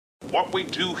What we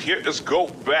do here is go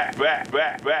back. Yeah,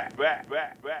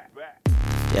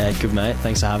 good mate.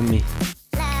 Thanks for having me.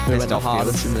 Who went the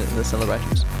hardest in the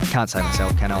celebrations? Can't say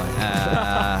myself, can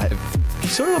I? You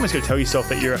sort of almost got to tell yourself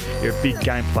that you're a big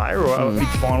game player or a big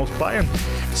finals player. And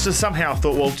so somehow I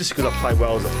thought, well, just because I played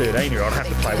well as a 13-year-old, I have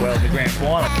to play well in the grand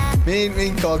final. Me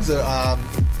and Cogs are a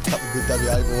couple of good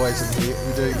WA boys, and we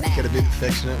do get a bit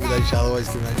affectionate with each other, always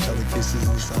giving each other kisses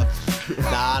and stuff.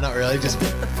 Nah, not really, just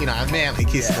a manly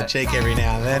kiss on the cheek every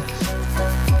now and then.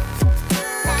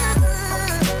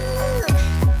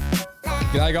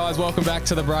 G'day guys, welcome back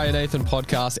to the Bray and Ethan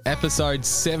podcast, episode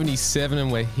 77, and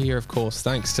we're here, of course,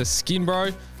 thanks to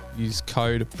Skinbro. Use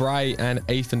code Bray and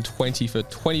Ethan20 for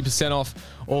 20% off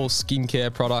all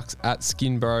skincare products at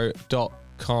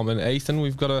skinbro.com. And Ethan,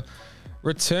 we've got a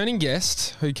returning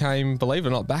guest who came, believe it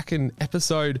or not, back in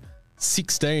episode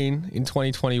 16 in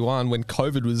 2021 when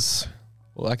COVID was,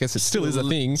 well, I guess it still is a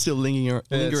thing. Still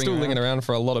lingering around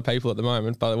for a lot of people at the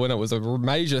moment. But when it was a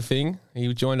major thing,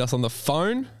 he joined us on the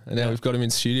phone, and now we've got him in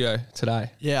studio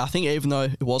today. Yeah, I think even though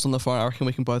it was on the phone, I reckon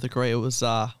we can both agree it was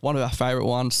one of our favourite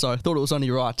ones. So I thought it was only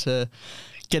right to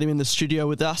get him in the studio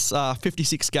with us.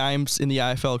 56 games in the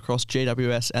AFL across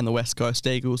GWS and the West Coast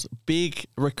Eagles. Big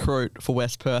recruit for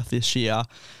West Perth this year.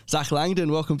 Zach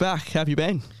Langdon, welcome back. How have you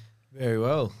been? Very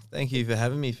well. Thank you for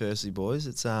having me, firstly, boys.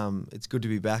 It's good to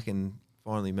be back and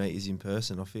finally meet you in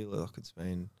person. I feel like it's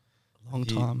been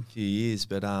a few years,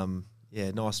 but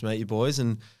nice to meet you boys,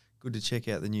 and good to check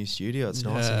out the new studio. It's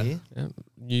nice in here. Yeah.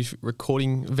 New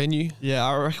recording venue. Yeah,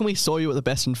 I reckon we saw you at the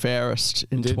Best and Fairest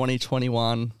in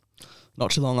 2021,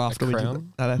 not too long after we did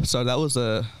that episode. That was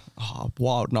a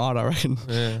wild night, I reckon.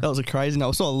 Yeah. That was a crazy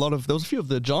night. There was a few of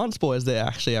the Giants boys there,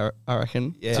 actually, I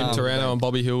reckon. Yeah. Tim Tarano and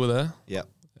Bobby Hill were there. Yep.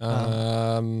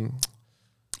 Nathan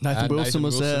Wilson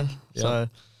was there. Yeah. So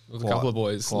there was a couple of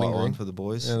boys lingering for the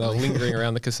boys. Yeah, they were lingering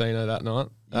around the casino that night.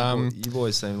 You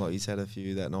boys seem like you'd had a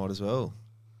few that night as well.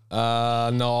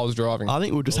 No, I was driving. I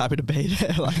think we were just happy to be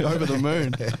there, like over the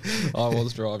moon. I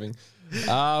was driving.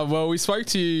 Well, we spoke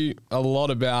to you a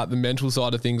lot about the mental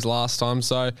side of things last time.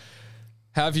 So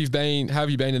how have you been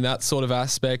in that sort of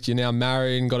aspect? You're now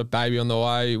married and got a baby on the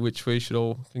way, which we should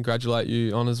all congratulate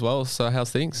you on as well. So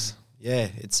how's things? Yeah,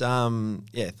 it's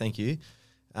thank you.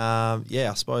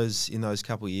 I suppose in those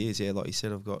couple of years, like you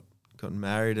said, I've gotten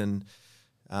married and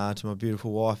to my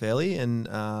beautiful wife Ellie, and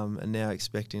now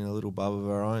expecting a little bub of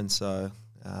our own. So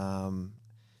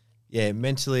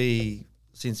mentally,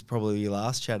 since probably we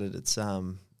last chatted, it's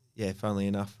funnily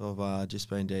enough, I've just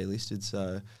been delisted.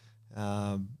 So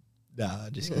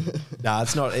just kidding.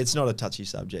 It's not a touchy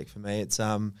subject for me. It's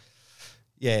I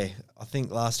think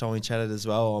last time we chatted as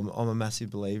well, I'm a massive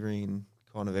believer in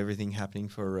kind of everything happening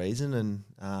for a reason, and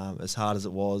as hard as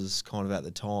it was kind of at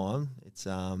the time, it's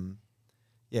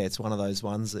it's one of those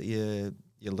ones that you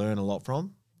learn a lot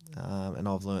from, and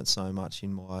I've learnt so much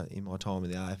in my time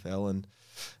in the AFL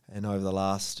and over the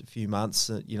last few months,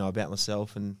 about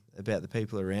myself and about the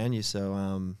people around you.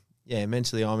 So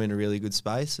mentally I'm in a really good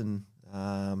space, and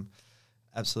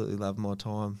absolutely love my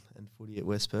time and footy at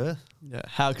West Perth. Yeah.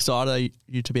 How excited are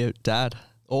you to be a dad?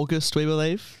 August, we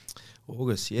believe?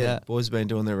 August, yeah. Boys have been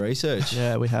doing their research.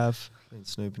 Yeah, we have. Been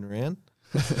snooping around.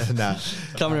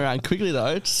 Coming around quickly, though.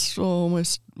 It's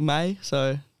almost May,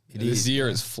 so... This year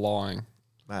is flying.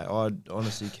 Mate, I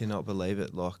honestly cannot believe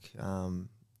it. Like,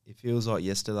 it feels like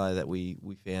yesterday that we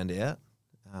found out.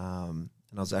 And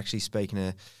I was actually speaking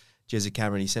to Jezza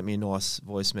Cameron. He sent me a nice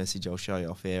voice message. I'll show you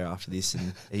off air after this.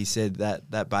 And he said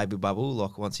that baby bubble,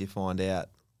 like once you find out,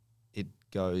 it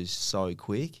goes so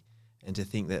quick. And to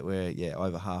think that we're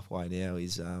over halfway now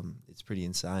is it's pretty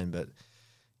insane. But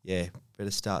better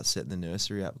start setting the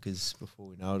nursery up, because before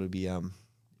we know it, it'll be on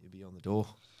the door.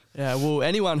 Yeah, well,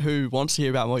 anyone who wants to hear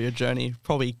about more of your journey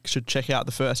probably should check out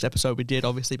the first episode we did,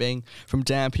 obviously being from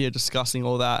Dampier, discussing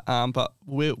all that. But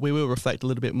we will reflect a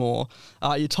little bit more.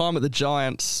 Your time at the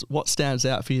Giants, what stands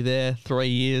out for you there, 3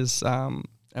 years? And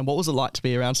what was it like to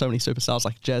be around so many superstars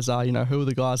like Jezza? Who were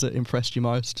the guys that impressed you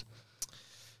most?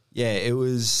 Yeah, it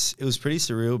was pretty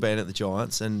surreal being at the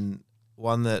Giants, and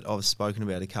one that I've spoken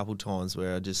about a couple of times,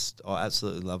 where I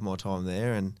absolutely love my time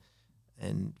there, and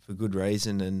for good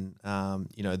reason. And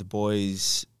the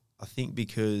boys, I think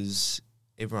because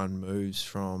everyone moves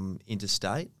from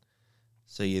interstate,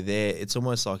 so you're there. It's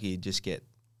almost like you just get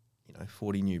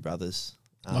 40 new brothers,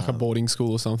 like a boarding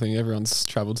school or something. Everyone's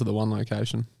travelled to the one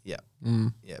location. Yeah,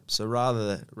 yeah. So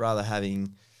rather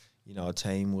having a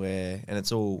team where, and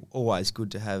it's always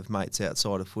good to have mates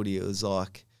outside of footy. It was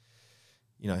like,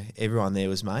 everyone there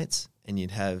was mates, and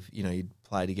you'd have, you'd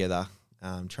play together,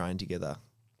 train together,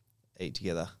 eat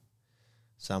together.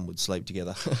 some would sleep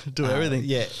together. Do everything.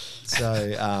 Yeah.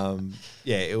 So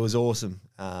it was awesome.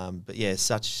 But yeah,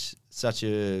 such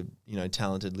a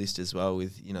talented list as well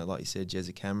with like you said,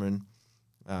 Jezza Cameron,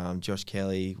 Josh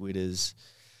Kelly, Witters,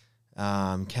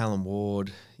 Callum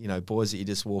Ward. Boys that you're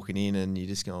just walking in and you're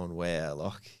just going, wow,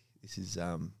 like this is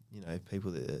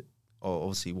people that I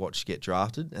obviously watch get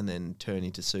drafted and then turn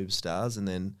into superstars, and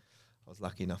then I was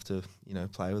lucky enough to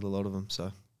play with a lot of them.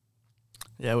 So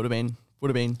yeah, it would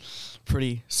have been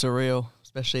pretty surreal,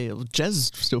 especially Jez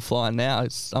is still flying now.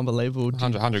 It's unbelievable.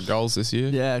 100 goals this year.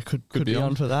 Yeah, could be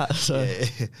on for that. So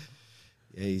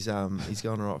yeah, he's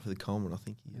going all right for the Coleman, I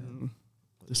think.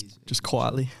 Just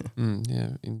quietly. Yeah,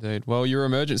 indeed. Well, your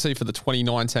emergency for the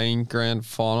 2019 grand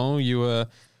final. Were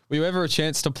you ever a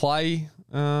chance to play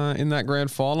in that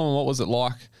grand final, and what was it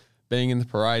like being in the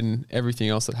parade and everything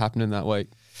else that happened in that week?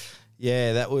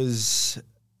 Yeah, that was.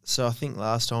 So I think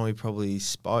last time we probably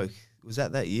spoke, was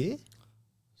that year?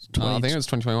 I think it was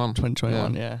 2021.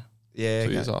 2021, yeah. Yeah,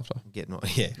 2 years after.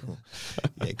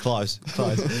 Close.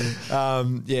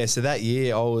 So that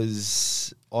year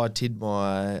I did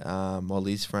my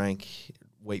Liz Frank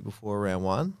week before round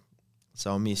 1.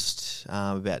 So I missed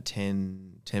about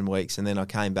 10 weeks, and then I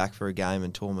came back for a game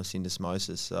and tore my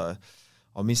syndesmosis. So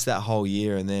I missed that whole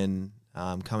year, and then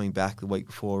coming back the week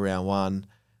before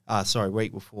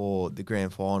week before the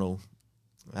grand final,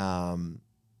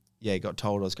 got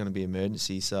told I was going to be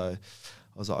emergency. So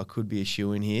I was like, I could be a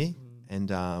shoo-in here.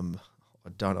 And I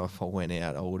don't know if I went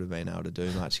out, I would have been able to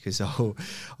do much because I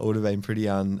would have been pretty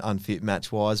unfit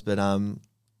match-wise. But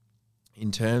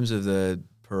in terms of the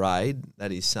parade,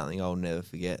 that is something I'll never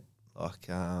forget. Like,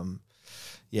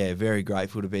 very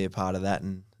grateful to be a part of that.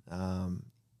 And,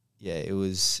 it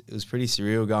was pretty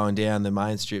surreal going down the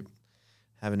main strip,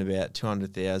 having about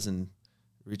 200,000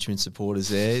 Richmond supporters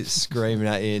there screaming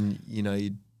at you, and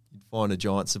you'd find a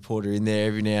Giant supporter in there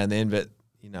every now and then, but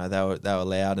they were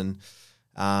loud, and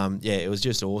it was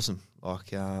just awesome.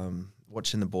 Like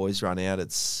watching the boys run out,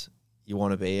 you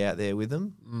want to be out there with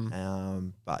them.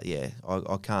 But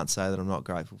I can't say that I'm not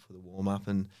grateful for the warm up,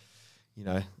 and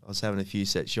I was having a few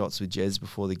set shots with Jez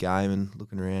before the game and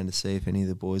looking around to see if any of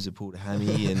the boys had pulled a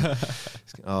hammy, and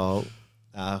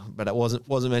but it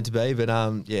wasn't meant to be. But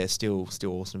still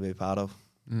awesome to be a part of.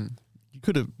 You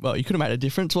could have made a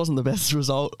difference. Wasn't the best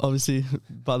result, obviously,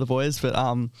 by the boys. But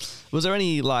was there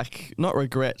any not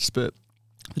regrets, but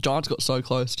the Giants got so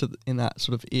close in that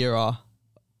sort of era?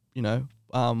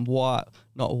 Why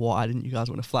didn't you guys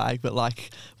win a flag? But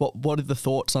what are the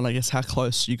thoughts on how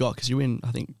close you got? Because you win,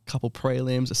 I think, a couple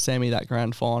prelims, a semi, that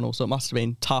grand final. So it must have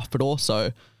been tough, but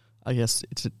also, I guess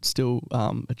it's still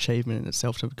achievement in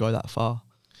itself to go that far.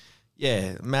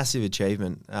 Yeah, massive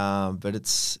achievement. But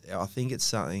I think it's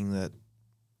something that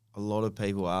a lot of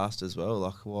people asked as well,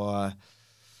 like why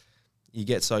you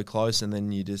get so close and then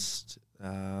you just,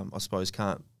 I suppose,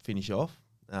 can't finish off,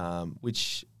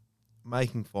 which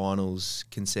making finals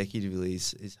consecutively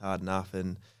is hard enough,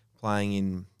 and playing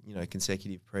in,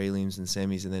 consecutive prelims and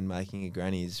semis and then making a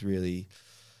granny is really,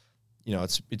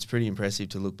 it's pretty impressive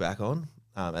to look back on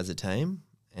as a team.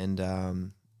 And,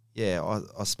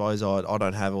 I suppose I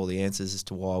don't have all the answers as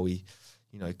to why we,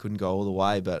 couldn't go all the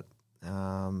way, but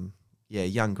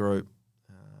young group.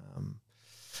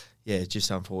 It's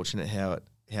just unfortunate how it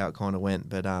kind of went,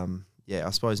 but I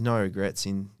suppose no regrets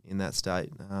in that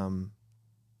state.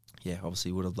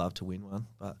 Obviously would have loved to win one,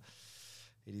 but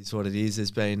it is what it is.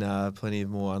 There's been plenty of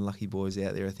more unlucky boys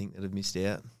out there, I think, that have missed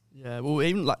out. Yeah, well,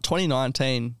 even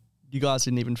 2019, you guys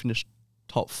didn't even finish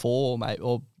top 4, mate,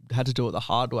 or had to do it the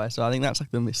hard way. So I think that's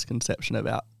the misconception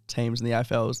about teams in the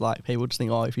AFL is people just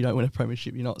think, if you don't win a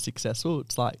premiership, you're not successful.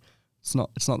 It's it's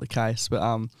not the case.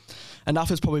 But enough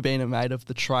has probably been made of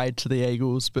the trade to the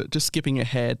Eagles. But just skipping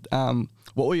ahead,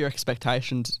 what were your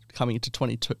expectations coming into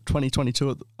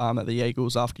 2022 at the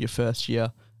Eagles after your first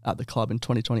year at the club in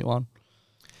 2021?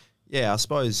 Yeah, I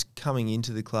suppose coming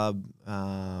into the club,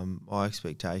 my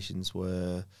expectations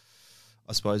were,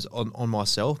 I suppose, on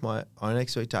myself, my own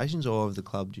expectations, or of the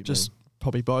club, do you mean?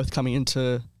 Probably both, coming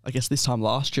into, I guess, this time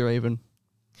last year even.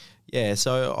 Yeah,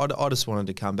 so I just wanted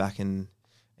to come back and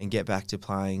get back to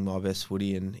playing my best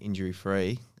footy and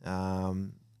injury-free.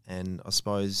 And I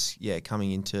suppose,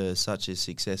 coming into such a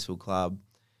successful club,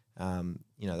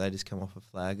 they just come off a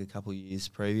flag a couple of years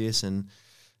previous, and,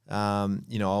 I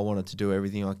wanted to do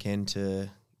everything I can to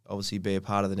obviously be a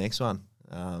part of the next one.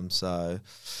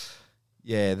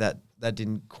 That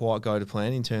didn't quite go to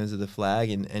plan in terms of the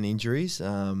flag and injuries,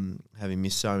 having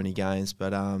missed so many games.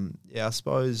 But, I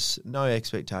suppose no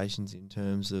expectations in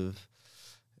terms of,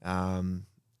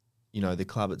 the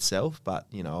club itself. But,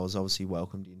 I was obviously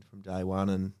welcomed in from day one,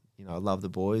 and, I love the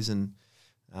boys and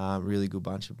Really good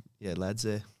bunch of lads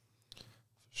there.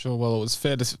 Sure. Well, it's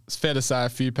fair to say a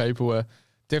few people were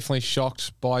definitely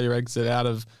shocked by your exit out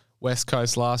of West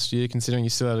Coast last year, considering you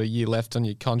still had a year left on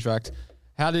your contract.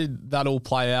 How did that all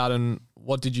play out, and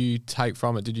what did you take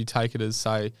from it? Did you take it as,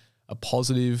 say, a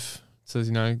positive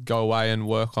to, go away and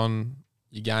work on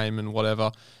your game and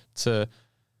whatever to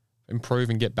improve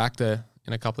and get back there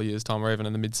in a couple of years' time, or even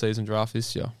in the mid-season draft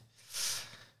this year?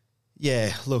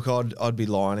 Yeah, look, I'd be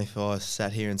lying if I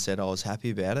sat here and said I was happy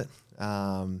about it.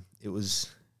 It was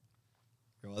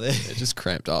right there. It just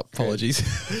cramped up. Apologies.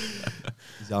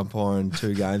 He's umpiring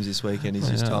 2 games this weekend. He's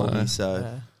just told me so.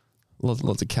 Yeah.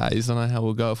 Lots of Ks. I don't know how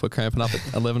we'll go if we're cramping up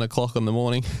at 11 o'clock in the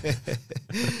morning. Might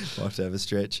have to have a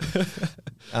stretch.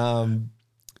 So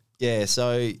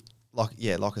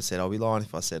like I said, I'll be lying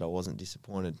if I said I wasn't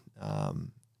disappointed.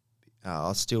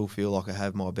 I still feel like I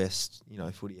have my best,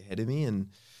 footy ahead of me, and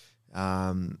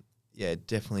it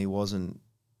definitely wasn't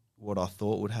what I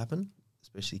thought would happen,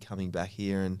 especially coming back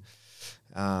here and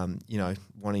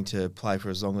wanting to play for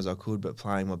as long as I could, but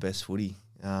playing my best footy.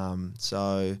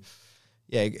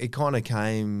 It kind of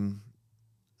came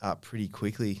up pretty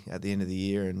quickly at the end of the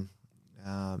year, and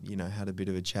had a bit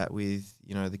of a chat with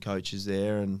the coaches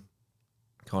there and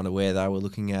kind of where they were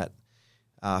looking at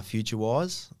future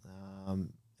wise,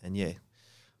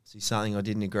 see something I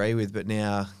didn't agree with, but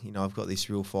now I've got this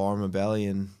real fire in my belly,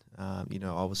 and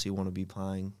obviously want to be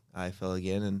playing AFL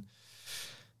again, and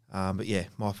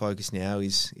my focus now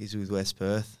is with West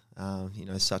Perth.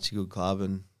 Such a good club,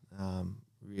 and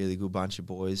really good bunch of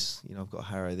boys. I've got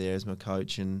Harrow there as my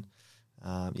coach, and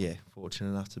fortunate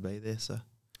enough to be there. So,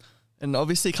 and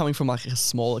obviously coming from like a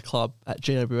smaller club at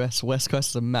GWS, West Coast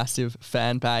is a massive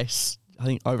fan base. I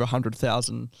think over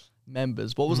 100,000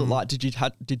 members. What was it like? Did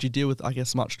you deal with, I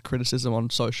guess, much criticism on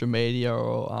social media,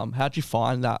 or how did you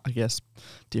find that, I guess,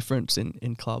 difference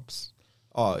in clubs?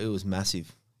 Oh, it was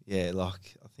massive. Yeah,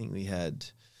 like I think we're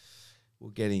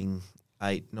getting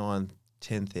 8, 9,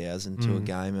 10,000 to a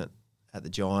game at the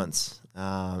Giants,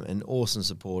 and awesome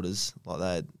supporters. Like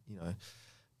they had,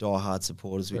 die-hard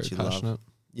supporters, which very you passionate. love.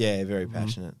 Yeah, very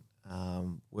passionate.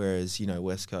 Whereas,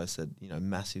 West Coast had,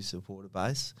 massive supporter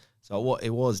base. So it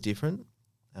was different,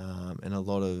 and a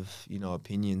lot of,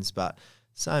 opinions, but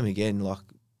same again, like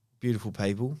beautiful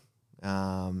people.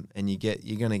 And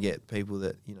you're going to get people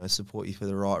that, support you for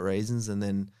the right reasons, and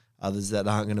then others that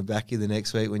aren't going to back you the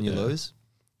next week when you lose,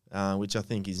 which I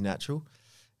think is natural.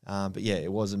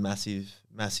 It was a massive,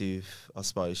 I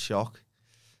suppose, shock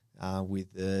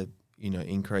with the,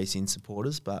 increase in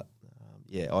supporters. But,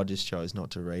 I just chose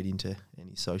not to read into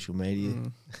any social media.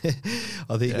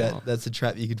 I think that's a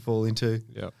trap you could fall into.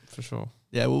 Yeah, for sure.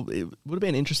 Yeah, well, it would have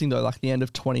been interesting, though, like the end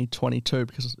of 2022,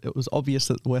 because it was obvious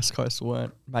that the West Coast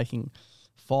weren't making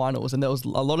finals, and there was a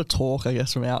lot of talk, I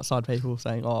guess, from outside people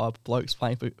saying, oh, blokes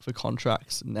playing for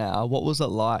contracts now. What was it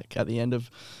like at the end of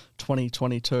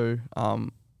 2022?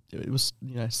 It was,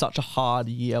 such a hard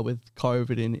year with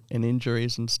COVID and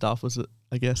injuries and stuff. Was it,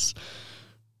 I guess,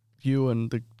 you and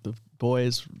the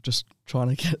boys just trying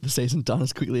to get the season done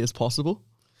as quickly as possible?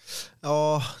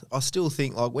 Oh, I still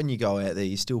think, like, when you go out there,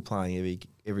 you're still playing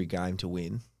every game to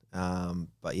win.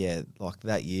 But yeah, like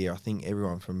that year, I think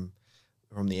everyone from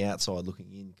the outside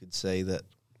looking in could see that,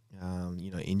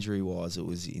 injury wise, it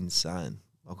was insane.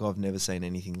 Like, I've never seen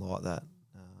anything like that.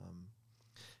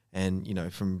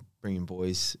 And from bringing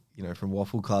boys, from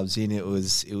waffle clubs in, it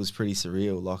was pretty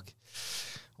surreal. Like,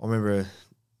 I remember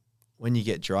when you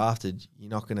get drafted, you're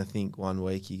not going to think one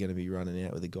week you're going to be running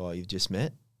out with a guy you've just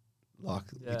met. Like,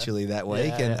 literally that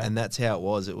week, and that's how it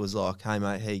was. It was like, hey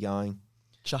mate, how you going?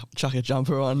 Chuck a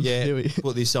jumper on. Yeah,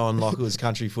 put this on like it was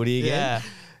country footy again.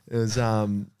 It was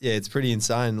it's pretty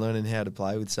insane learning how to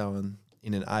play with someone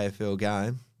in an AFL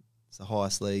game. It's the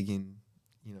highest league in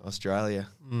Australia.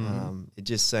 It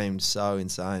just seemed so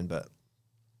insane, but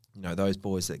those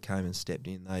boys that came and stepped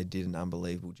in, they did an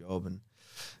unbelievable job, and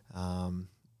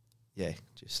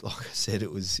just like I said,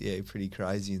 it was pretty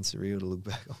crazy and surreal to look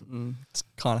back on. It's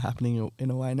kind of happening in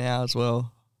a way now as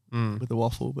well with the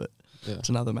waffle, but it's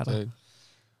another matter. Indeed.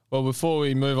 Well, before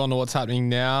we move on to what's happening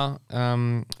now,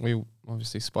 we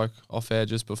obviously spoke off air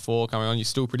just before coming on. You're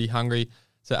still pretty hungry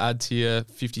to add to your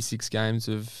 56 games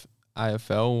of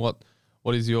AFL.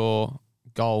 What is your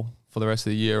goal for the rest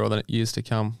of the year or the years to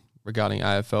come regarding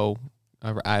AFL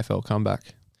comeback?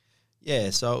 Yeah,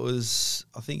 so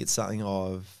I think it's something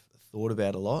I've thought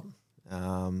about a lot,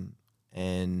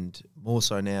 and more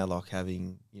so now, like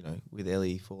having, with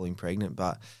Ellie falling pregnant,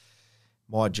 but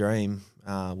my dream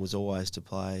was always to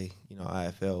play,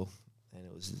 AFL, and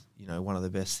it was, one of the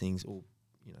best things,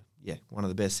 one of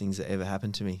the best things that ever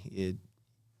happened to me.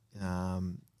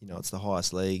 it's the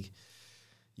highest league.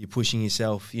 You're pushing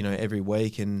yourself, every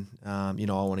week, and I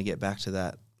want to get back to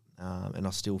that, and I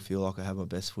still feel like I have my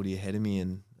best footy ahead of me,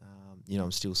 and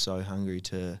I'm still so hungry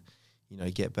to,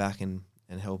 get back and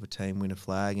help a team win a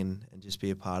flag and just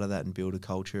be a part of that and build a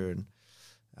culture. And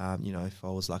if I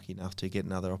was lucky enough to get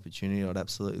another opportunity, I'd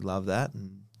absolutely love that.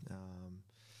 And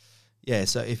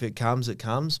so if it comes, it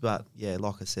comes. But yeah,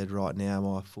 like I said, right now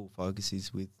my full focus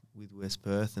is with West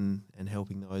Perth and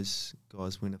helping those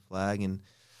guys win a flag, and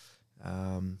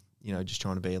just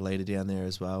trying to be a leader down there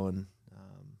as well, and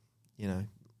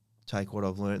take what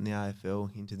I've learnt in the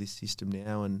AFL into this system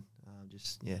now, and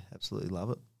absolutely love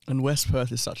it. And West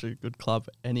Perth is such a good club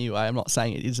anyway. I'm not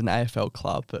saying it is an AFL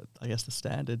club, but I guess the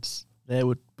standards there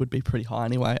would be pretty high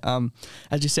anyway.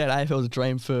 As you said, AFL is a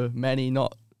dream for many,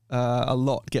 not a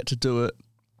lot get to do it.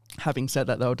 Having said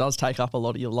that, though, it does take up a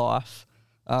lot of your life.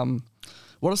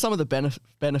 What are some of the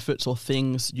benefits or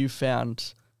things you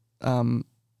found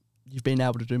you've been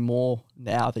able to do more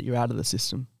now that you're out of the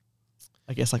system?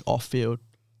 I guess like off field.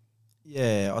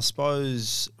 Yeah, I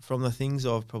suppose from the things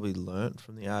I've probably learnt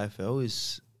from the AFL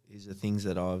is the things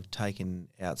that I've taken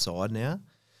outside now.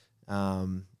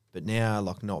 But now,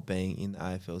 like not being in the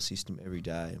AFL system every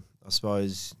day, I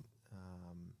suppose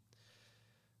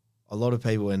a lot of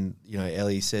people, and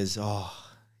Ellie says,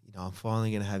 I'm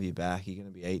finally going to have you back. You're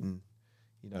going to be eating,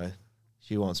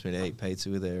 she wants me to eat pizza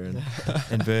with her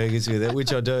and burgers with her,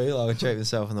 which I do. Like I treat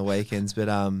myself on the weekends, but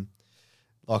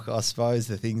like I suppose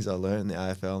the things I learned in the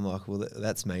AFL, I'm like, well,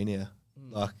 that's me now.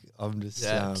 Like I'm just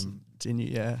it's in you,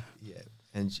 yeah.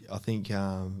 And I think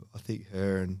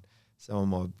her and some of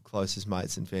my closest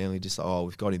mates and family just like,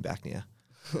 we've got him back now.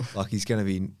 Like he's gonna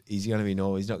be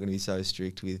normal. He's not gonna be so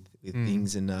strict with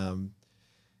things, and I'm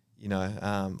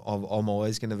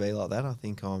always gonna be like that. I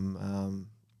think I'm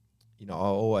I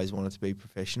always wanted to be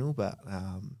professional, but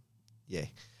I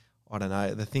don't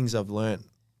know, the things I've learnt,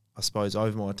 I suppose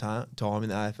over my time in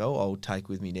the AFL, I'll take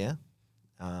with me now.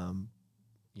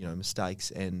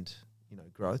 Mistakes and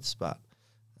growths, but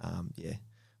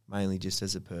mainly just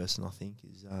as a person, I think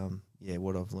is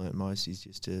what I've learnt most is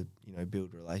just to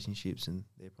build relationships, and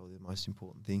they're probably the most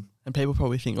important thing. And people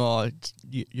probably think,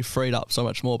 you're freed up so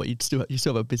much more, but you still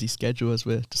have a busy schedule, as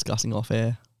we're discussing off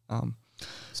air.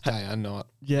 It's day and night.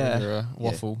 Yeah, you're a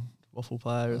waffle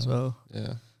player as well.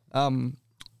 Yeah.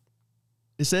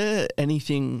 Is there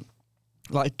anything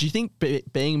like? Do you think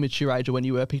being a mature age, or when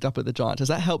you were picked up at the Giants, has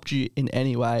that helped you in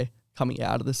any way coming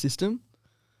out of the system?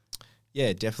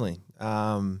 Yeah, definitely.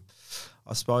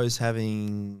 I suppose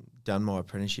having done my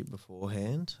apprenticeship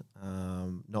beforehand,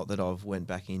 not that I've went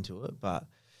back into it, but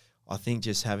I think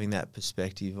just having that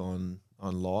perspective on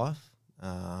life,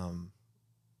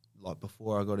 like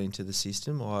before I got into the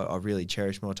system, I really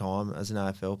cherished my time as an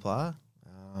AFL player.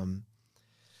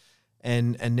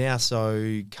 And now,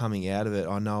 so coming out of it,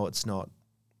 I know it's not,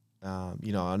 I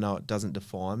know it doesn't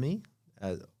define me,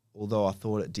 although I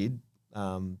thought it did,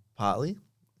 partly.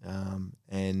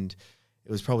 And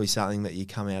it was probably something that you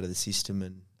come out of the system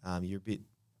and you're a bit,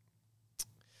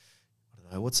 I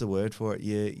don't know, what's the word for it?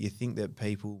 You think that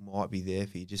people might be there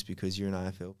for you just because you're an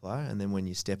AFL player, and then when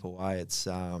you step away, it's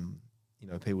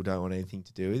people don't want anything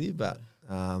to do with you. But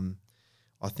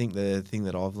I think the thing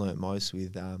that I've learnt most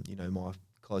with my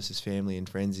closest family and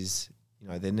friends is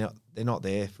they're not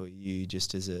there for you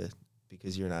just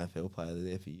because you're an AFL player. They're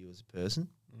there for you as a person.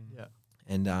 Yeah.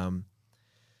 And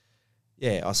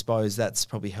I suppose that's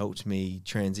probably helped me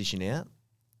transition out.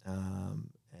 And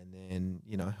then,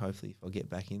 hopefully if I get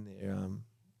back in there,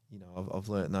 I've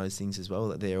learnt those things as well,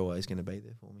 that they're always going to be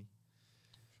there for me.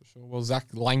 For sure. Well, Zach,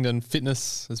 Langdon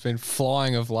fitness has been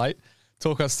flying of late.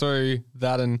 Talk us through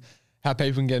that and how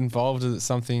people can get involved. Is it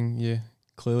something it's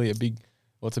clearly a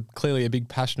big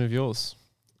passion of yours?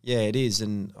 Yeah, it is.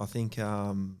 And I think,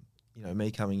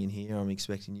 me coming in here, I'm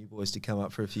expecting you boys to come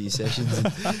up for a few sessions. And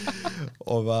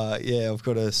I've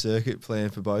got a circuit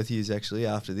planned for both of you actually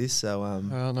after this. So,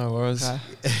 no worries. Okay.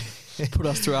 Put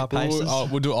us through our paces. I'll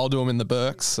do them in the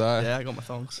Berks. So yeah, I got my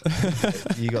thongs.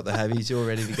 You got the havies, you're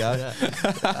ready to go.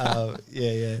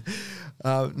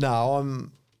 No,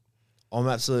 I'm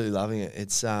absolutely loving it.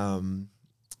 It's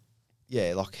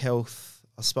like health.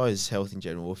 I suppose health in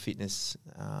general, or fitness,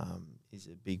 is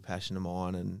a big passion of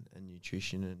mine, and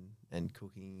nutrition and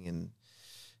cooking,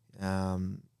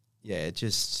 and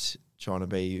just trying to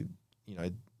be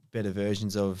better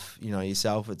versions of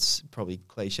yourself. It's probably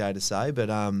cliche to say, but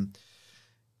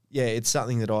it's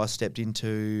something that I stepped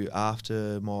into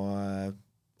after I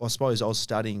suppose I was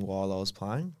studying while I was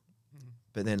playing,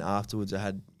 but then afterwards I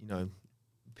had a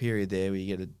period there where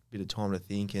you get a bit of time to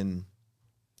think, and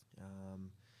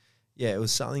it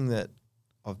was something that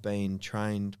I've been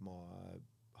trained my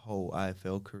whole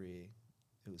AFL career.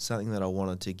 It was something that I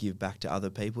wanted to give back to other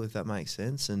people, if that makes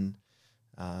sense, and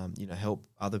help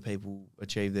other people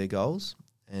achieve their goals.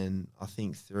 And I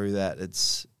think through that,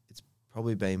 it's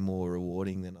probably been more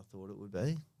rewarding than I thought it would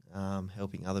be,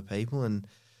 helping other people. And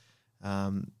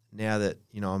now that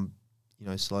I'm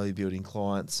slowly building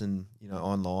clients and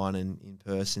online and in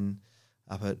person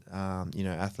up at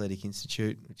Athletic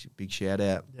Institute, which is a big shout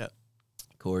out. Yeah,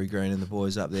 Corey Green and the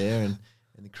boys up there and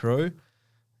the crew.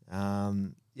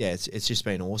 It's just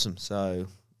been awesome. So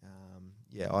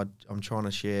I'm trying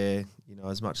to share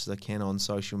as much as I can on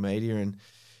social media and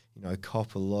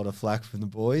cop a lot of flack from the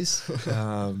boys. With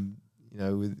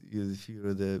a few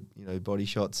of the body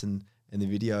shots and the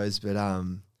videos, but I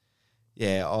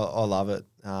love it.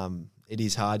 It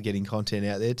is hard getting content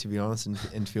out there, to be honest,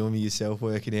 and filming yourself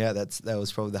working out. That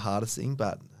was probably the hardest thing,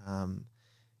 but I'm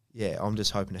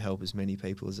just hoping to help as many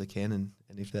people as I can, and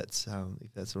if that's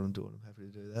what I'm doing, I'm happy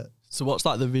to do that. So what's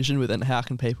like the vision with it, and how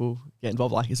can people get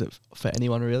involved? Like, is it for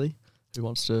anyone really who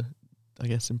wants to, I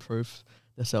guess, improve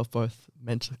themselves both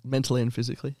mentally and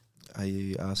physically? Are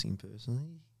you asking personally?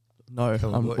 No,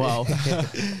 well,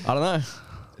 I don't know.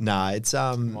 Nah, it's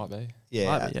Might be.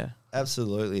 Yeah.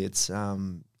 Absolutely. It's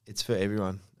for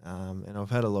everyone, and I've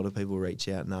had a lot of people reach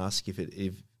out and ask if it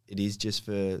is just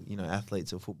for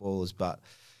athletes or footballers, but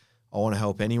I want to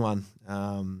help anyone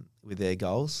with their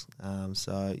goals.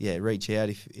 So reach out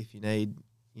if you need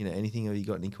anything, or you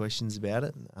got any questions about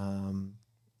it.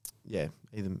 Either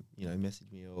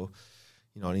message me or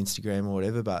on Instagram or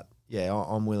whatever. But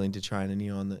I'm willing to train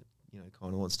anyone that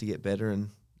kind of wants to get better, and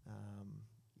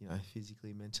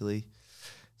physically, mentally,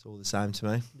 it's all the same to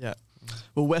me. Yeah.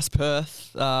 Well, West Perth,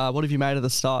 what have you made of the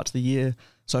start to the year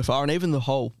so far, and even the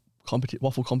whole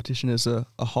waffle competition as a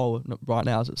whole right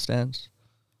now as it stands?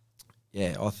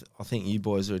 Yeah, I think you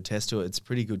boys would attest to it. It's a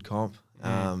pretty good comp.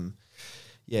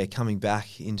 Coming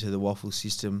back into the waffle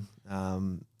system,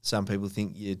 some people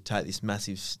think you take this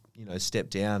massive step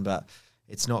down, but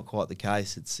it's not quite the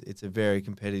case. It's a very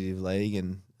competitive league,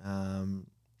 and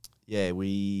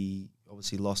we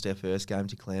obviously lost our first game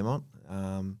to Claremont,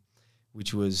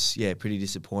 which was pretty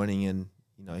disappointing, and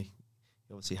you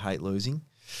obviously hate losing.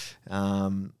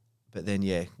 But then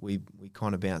we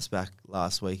kind of bounced back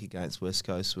last week against West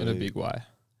Coast in a big way.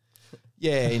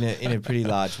 Yeah, in a pretty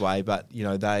large way, but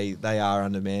they are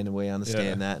undermanned, and we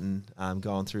understand that, and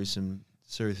going through some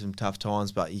tough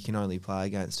times. But you can only play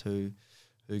against who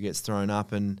gets thrown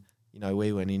up, and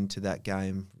we went into that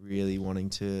game really wanting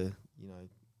to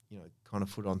kind of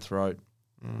foot on throat,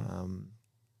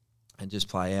 and just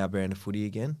play our brand of footy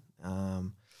again.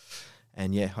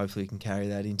 Hopefully we can carry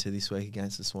that into this week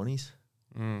against the Swannies.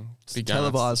 It's a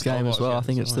televised game as well. I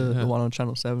think it's the one on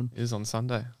Channel 7. It is on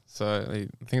Sunday. So I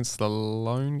think it's the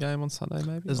lone game on Sunday,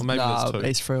 maybe? There's, or maybe there's two.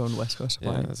 East Frew and West Coast are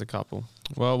playing. Yeah, there's a couple.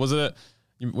 Well, was it,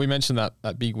 we mentioned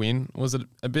that big win. Was it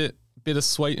a bit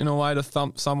bittersweet in a way to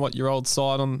thump somewhat your old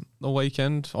side on the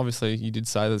weekend? Obviously, you did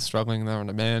say they're struggling, they're on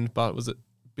demand, but was it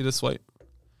bittersweet?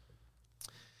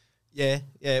 Yeah,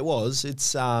 it was.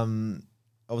 It's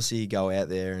obviously you go out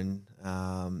there and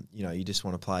you just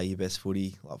want to play your best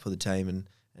footy for the team and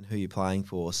who you're playing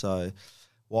for. So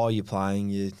while you're playing,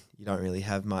 you don't really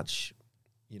have much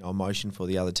emotion for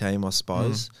the other team, I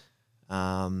suppose,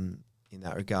 in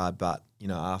that regard. But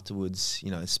afterwards,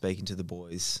 speaking to the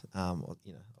boys,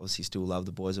 obviously still love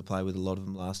the boys. I played with a lot of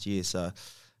them last year, so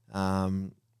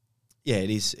it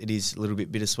is a little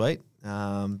bit bittersweet.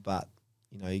 But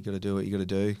you got to do what you got to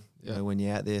do. When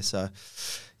you're out there. So,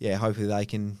 hopefully they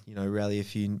can, rally a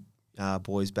few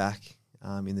boys back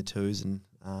in the twos, and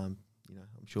I'm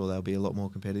sure they'll be a lot more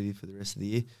competitive for the rest of the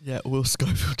year. Yeah, Will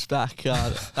Schofield's back.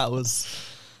 That was.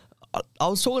 I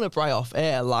was talking to Bray off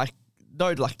air,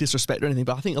 no disrespect or anything,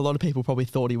 but I think a lot of people probably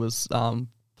thought he was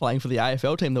playing for the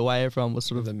AFL team. The way everyone was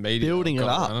sort of the media building it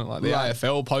up, the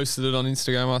AFL posted it on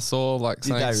Instagram. I saw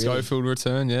saying Schofield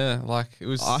return. Yeah, it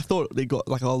was. I thought they got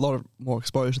a lot of more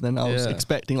exposure than I was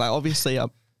expecting. Obviously, I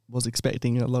was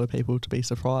expecting a lot of people to be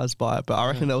surprised by it, but I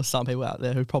reckon there was some people out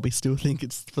there who probably still think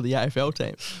it's for the AFL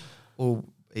team. Well,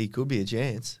 he could be a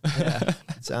chance. Yeah,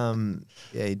 it's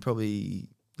he'd probably.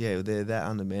 Yeah, they're that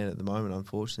undermanned at the moment.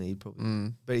 Unfortunately, he'd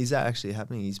probably. But is that actually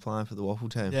happening? He's playing for the Waffle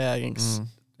team. Yeah, against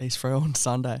East Frew on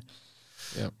Sunday.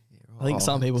 Yeah, I think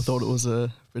some people thought it was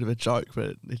a bit of a joke,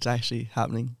 but it's actually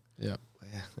happening. Yeah.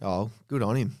 Oh, good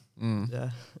on him.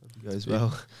 Yeah, it goes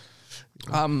well.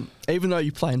 Even though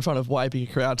you play in front of way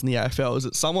bigger crowds in the AFL, is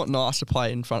it somewhat nice to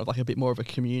play in front of a bit more of a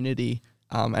community?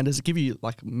 And does it give you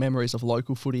memories of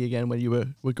local footy again when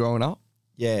you were growing up?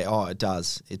 Yeah, it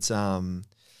does. It's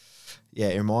yeah,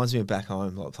 it reminds me of back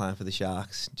home, like playing for the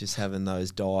Sharks, just having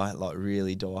those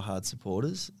really die-hard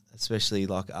supporters, especially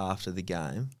like after the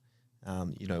game,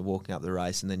 you know, walking up the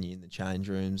race and then you're in the change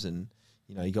rooms and,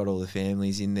 you know, you got all the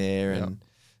families in there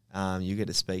and you get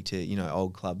to speak to, you know,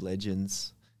 old club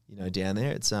legends, you know, down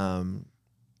there. It's,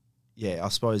 I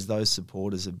suppose those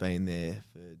supporters have been there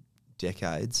for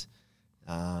decades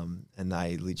and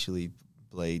they literally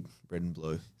bleed red and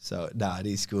blue. So, it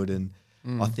is good. And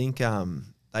I think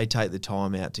they take the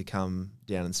time out to come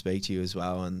down and speak to you as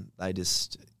well, and they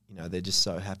just, you know, they're just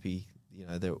so happy, you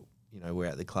know, that, you know, we're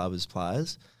at the club as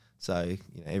players. So,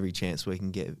 you know, every chance we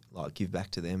can get, like, give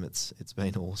back to them, it's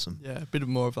been awesome. Yeah, a bit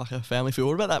more of like a family feel.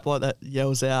 What about that bloke that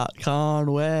yells out,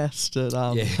 Khan West?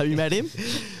 Have you met him?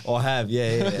 I have,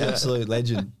 absolute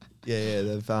legend. Yeah,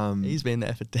 they've He's been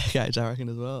there for decades, I reckon,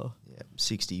 as well. Yeah,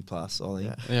 60 plus, I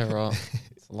think. Yeah, right.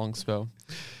 It's a long spell.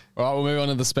 All right, we'll move on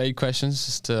to the speed questions,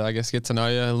 just to, I guess, get to know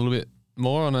you a little bit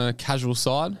more on a casual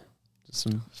side. Just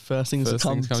some first things that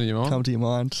come to your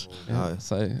mind. Yeah.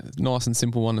 So nice and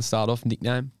simple one to start off.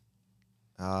 Nickname.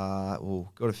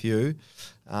 Well, got a few.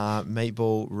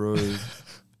 Meatball, Roo.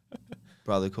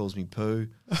 Brother calls me Pooh.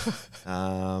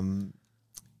 We'll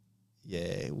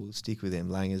stick with them.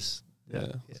 Langers. Yeah, I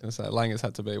was going to say Langers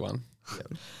had to be one.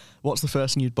 Yep. What's the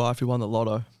first thing you'd buy if you won the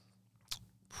lotto?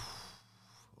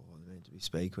 They're meant to be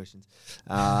speed questions.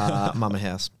 Mama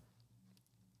house.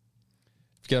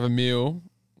 If you could have a meal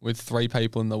with 3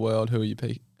 people in the world, who are you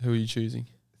choosing?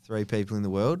 3 people in the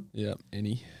world? Yeah,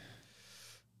 any.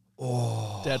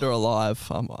 Oh. Dead or alive,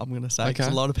 I'm going to say. Because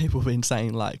a lot of people have been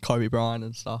saying like Kobe Bryant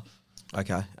and stuff.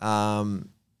 Okay. I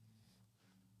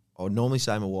would normally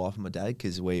say my wife and my dad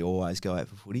because we always go out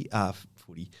for footy.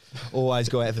 Always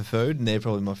go out for food, and they're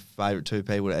probably my favourite 2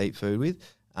 people to eat food with.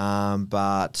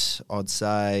 But I'd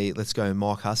say let's go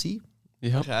Mike Hussey.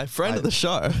 Yeah. Okay, friend of the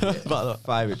show.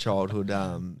 Favourite childhood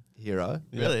hero.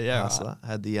 Really? Yeah. Hustler. Right.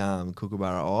 Had the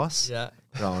Kookaburra ice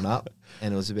growing up,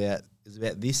 and it was about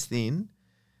this thin,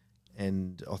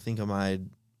 and I think I made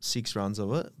 6 runs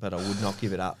of it, but I would not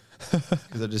give it up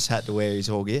because I just had to wear his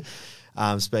all gear.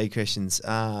 Speed questions.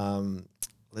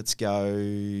 Let's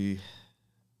go.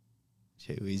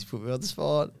 He's put me on the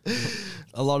spot.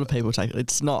 A lot of people take it.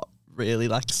 It's not really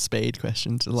like speed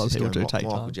questions. A lot of people do take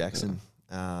Michael time. Jackson.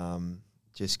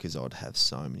 Just because I'd have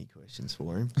so many questions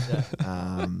for him. Yeah.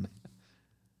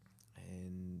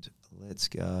 And let's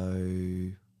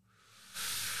go.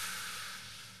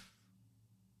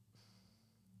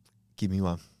 Give me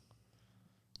one.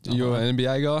 You're an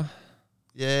NBA guy?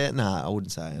 Yeah, I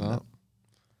wouldn't say him. No.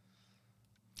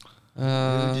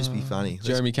 It would just be funny.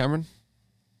 Jeremy Cameron?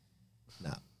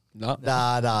 No. No.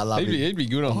 I love him. He'd be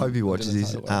good on. I hope he watches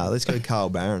this. Let's go Carl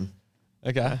Barron.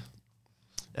 Okay.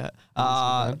 Yeah.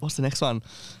 What's the next one?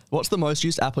 What's the most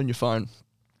used app on your phone?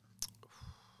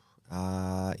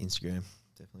 Instagram,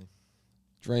 definitely.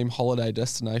 Dream holiday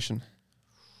destination?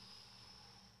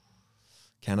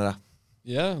 Canada.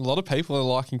 Yeah, a lot of people are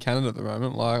liking Canada at the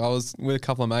moment. Like I was with a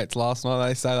couple of mates last night.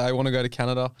 They say they want to go to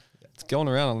Canada. It's going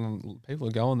around, and people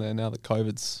are going there now that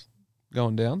COVID's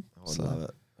going down. I would love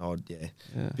it.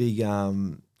 Yeah. Big. I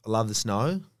love the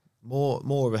snow.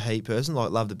 More of a heat person.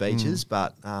 Like love the beaches,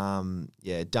 but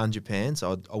done Japan.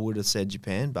 So I would have said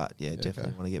Japan, but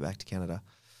definitely want to get back to Canada.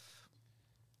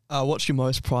 What's your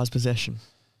most prized possession?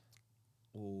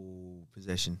 Oh,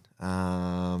 possession.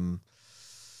 My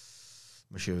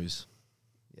shoes.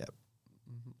 Yep.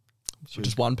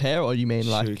 Just one pair, or you mean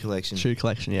like shoe collection? Shoe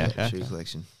collection. Yeah. Okay. Shoe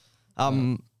collection.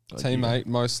 Teammate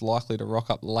most likely to rock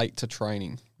up late to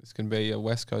training. This can be a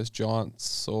West Coast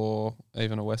Giants or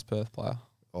even a West Perth player.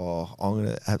 Oh, I'm going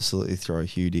to absolutely throw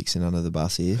Hugh Dixon under the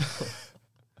bus here.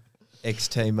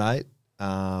 Ex-teammate,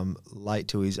 late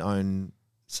to his own.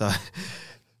 So,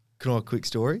 can I a quick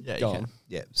story? Yeah, you can.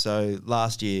 Yeah. So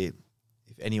last year,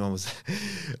 if anyone was,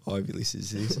 I hope he listens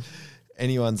to this.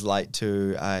 Anyone's late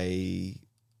to a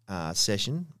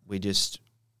session,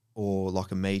 or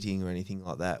like a meeting or anything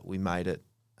like that, we made it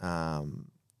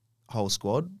whole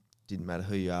squad. Didn't matter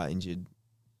who you are, injured,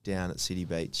 down at City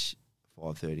Beach,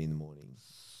 5:30 in the morning.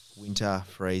 Winter,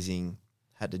 freezing,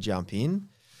 had to jump in.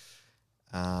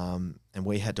 And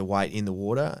we had to wait in the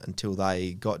water until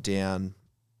they got down,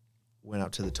 went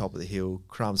up to the top of the hill,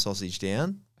 crumb sausage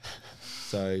down.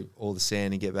 So all the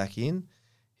sand and get back in.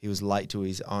 He was late to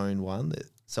his own one,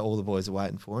 so all the boys are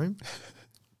waiting for him.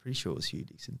 Pretty sure it was Hugh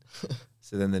Dixon.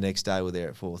 So then the next day we're there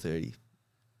at 4:30.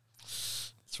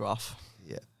 It's rough.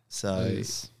 Yeah. So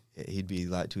he'd be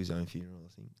late to his own funeral, I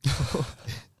think.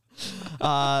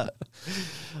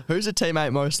 Who's a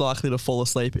teammate most likely to fall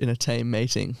asleep in a team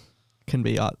meeting? Can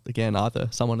be, again, either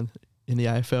someone in the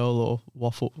AFL or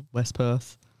Waffle, West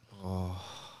Perth. Oh,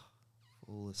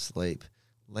 fall asleep.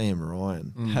 Liam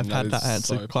Ryan. Have had that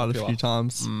answer quite a few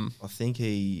times. I think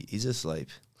he is asleep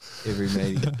every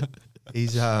meeting.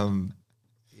 He's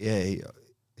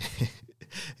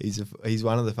he's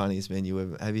one of the funniest men you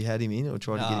ever. Have you had him in or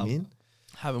tried to get him in?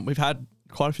 Haven't. We've had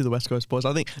quite a few of the West Coast boys.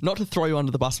 I think, not to throw you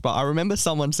under the bus, but I remember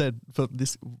someone said for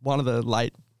this one of the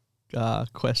late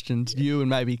questions, you and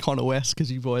maybe Connor West,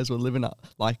 because you boys were living up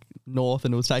like north,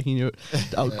 and it was taking you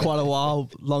quite a while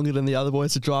longer than the other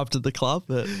boys to drive to the club.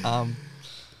 But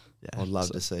I'd love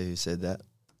to see who said that.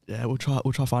 Yeah, we'll try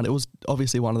find it. It was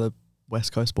obviously one of the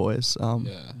West Coast boys. Might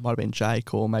have been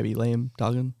Jake or maybe Liam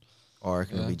Duggan. I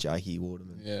reckon it'd be Jakey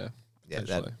Waterman. Yeah,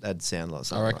 that'd sound like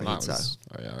something. I reckon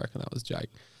that was Jake.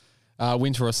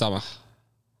 Winter or summer?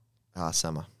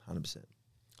 Summer, 100%.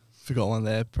 Forgot one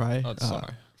there, Pray. Oh,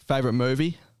 sorry. Favorite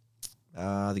movie?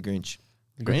 The Grinch.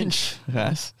 The Grinch.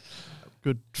 Yes.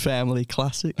 Good family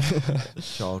classic.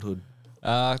 Childhood.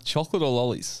 Chocolate or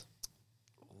lollies?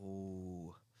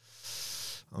 Ooh,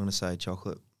 I'm gonna say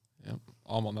chocolate. Yeah,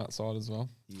 I'm on that side as well.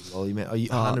 You lolly man. Are you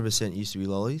 100% used to be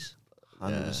lollies?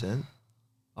 100%.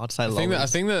 I'd say I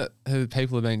lollies. think that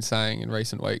people have been saying in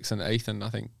recent weeks, and Ethan, I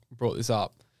think, brought this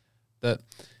up, that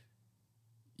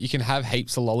you can have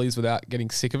heaps of lollies without getting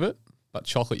sick of it, but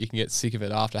chocolate you can get sick of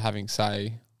it after having,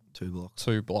 say, 2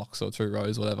 blocks or 2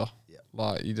 rows, whatever. Yeah.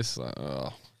 Like, you just like,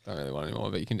 don't really want any more,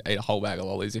 but you can eat a whole bag of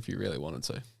lollies if you really wanted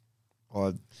to.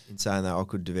 In saying that, I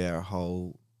could devour a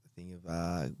whole thing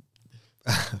of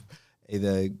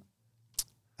either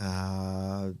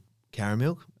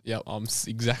caramel. Yep, I'm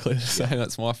exactly the same.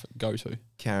 That's my go-to.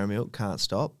 Caramel, can't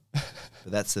stop. But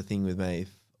that's the thing with me. If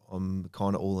I'm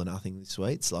kind of all or nothing with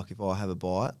sweets. Like if I have a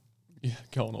bite, Yeah,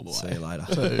 going all the way. see you later.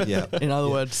 So, yeah. In other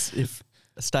words, if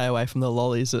stay away from the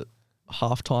lollies at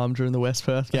half time during the West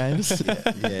Perth games.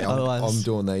 Yeah, I'm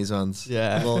doing these ones.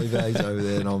 Yeah. Lolly bags over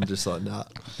there, and I'm just like, nah.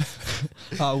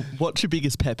 What's your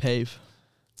biggest pet peeve?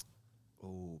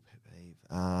 Oh, pet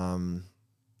peeve.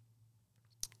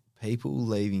 People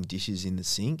leaving dishes in the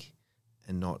sink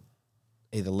and not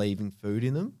either leaving food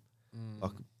in them.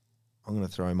 Like, I'm going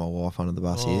to throw my wife under the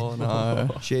bus here. Oh, no.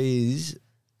 She's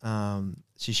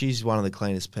she's one of the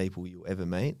cleanest people you'll ever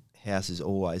meet. House is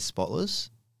always spotless.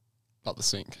 But the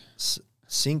sink.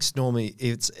 Sink's normally,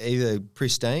 it's either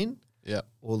pristine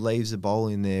or leaves a bowl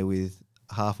in there with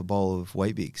half a bowl of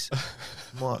Wheat Bix.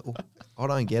 I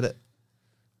don't get it.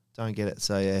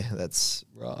 So, yeah, that's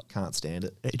right. Can't stand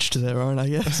it. Each to their own, I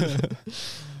guess.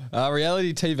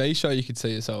 Reality TV show you could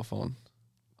see yourself on.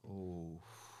 Oh.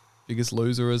 Biggest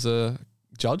loser as a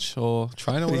judge or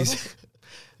trainer, whatever?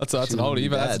 That's an oldie,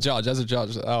 but as a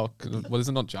judge. Oh, what is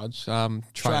it? Not judge.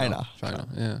 Trainer.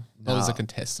 Yeah. Not as a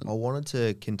contestant. I wanted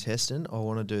to contestant. I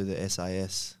want to do the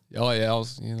SAS. Oh yeah,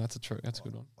 that's a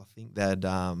good one. I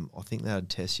think that'd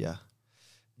test you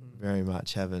very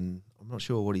much. I'm not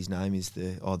sure what his name is.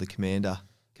 The commander.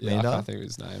 Yeah, I can't think of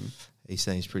his name. He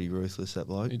seems pretty ruthless, that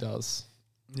bloke. He does.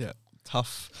 Yeah,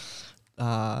 tough.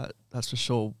 That's for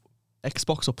sure.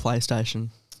 Xbox or PlayStation?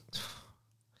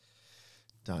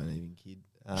 Don't even kid.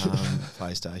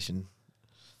 PlayStation.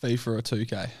 FIFA or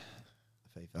 2K?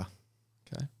 FIFA.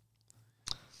 Okay.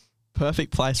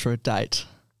 Perfect place for a date.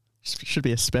 Should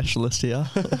be a specialist here.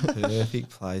 Perfect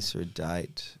place for a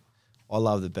date. I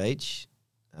love the beach.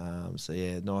 So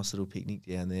yeah, nice little picnic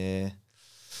down there.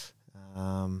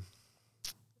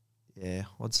 Yeah,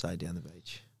 I'd say down the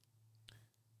beach.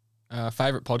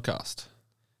 Favorite podcast?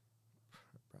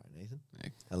 Right, Nathan. Yeah.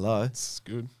 Hello. It's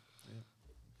good.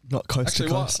 Not coast Actually,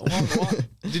 to coast. what?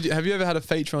 Have you ever had a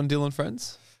feature on Dylan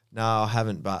Friends? No, I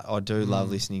haven't, but I do love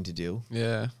listening to Dill.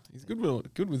 Yeah, he's good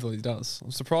with what he does.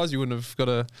 I'm surprised you wouldn't have got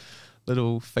a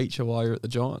little feature while you're at the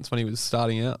Giants when he was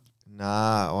starting out.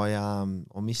 Nah,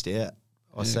 I missed out.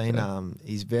 I seen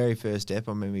his very first step.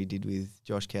 I remember he did with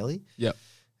Josh Kelly. Yep.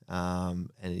 And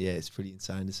yeah, it's pretty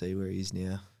insane to see where he is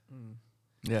now.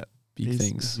 Yeah, Big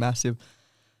things. Massive.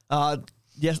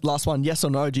 Yes, last one. Yes or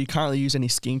no? Do you currently use any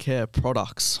skincare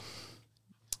products?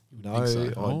 No,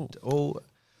 so.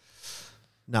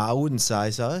 No, I wouldn't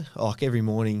say so. Like every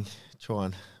morning, try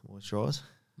and moisturise.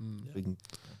 We can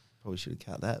probably should have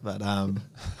cut that, but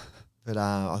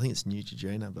I think it's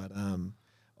Neutrogena. But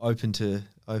open to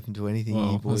anything.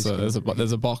 Well, you boys there's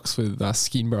a box with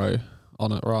Skin Bro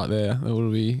on it right there. It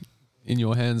will be in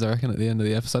your hands, I reckon, at the end of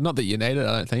the episode. Not that you need it,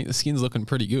 I don't think. The skin's looking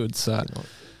pretty good. So,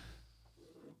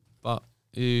 but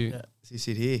you. Yeah. So you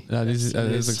sit here. There's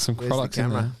like some products the in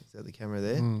camera? there. Is that the camera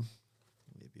there?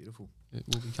 Yeah, beautiful. It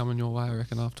will be coming your way, I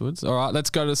reckon, afterwards. All right, let's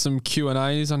go to some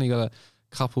Q&As. Only got a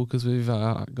couple because we've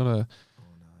got to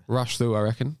rush through, I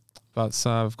reckon. But,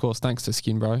 of course, thanks to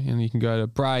Skin Bro. And you can go to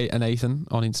Bray and Ethan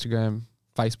on Instagram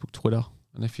Facebook, Twitter.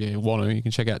 And if you want to, you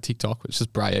can check out TikTok, which is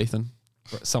Bray Ethan.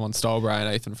 Someone stole Bray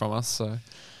and Ethan from us, so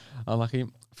unlucky.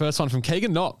 First one from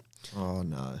Keegan Knott. Oh,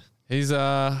 no.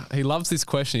 He loves this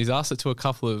question. He's asked it to a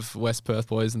couple of West Perth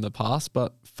boys in the past,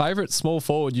 but favourite small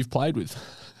forward you've played with?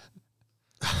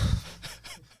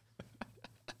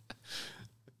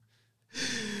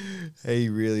 He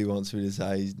really wants me to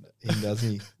say him, doesn't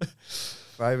he?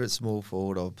 Favourite small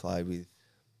forward I've played with?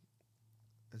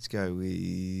 Let's go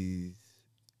with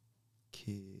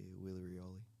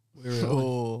Willie.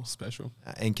 Oh, Special.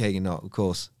 And Keegan Knott, of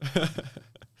course.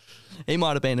 he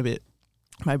might have been a bit,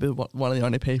 maybe one of the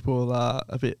only people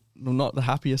a bit not the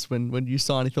happiest when you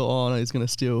signed. He thought, oh no, he's going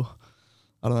to steal.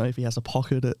 I don't know if he has a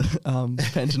pocket at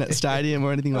Pensionet Stadium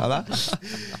or anything like that.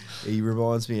 He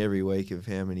reminds me every week of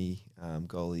how many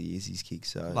goal years he's kicked.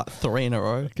 So Like 3 in a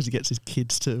row because he gets his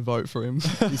kids to vote for him.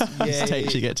 His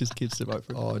teacher gets his kids to vote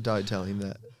for him. Oh, don't tell him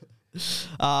that.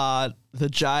 The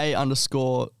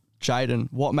J_Jaden,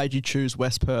 what made you choose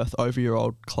West Perth over your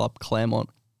old club Claremont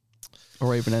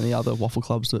or even any other waffle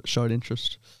clubs that showed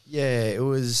interest? Yeah, it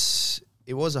was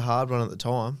a hard one at the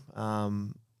time.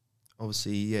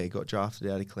 Obviously, yeah, got drafted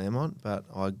out of Claremont, but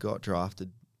I got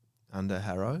drafted under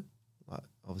Harrow,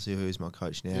 obviously who's my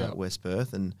coach now at West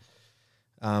Perth. And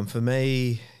for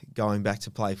me, going back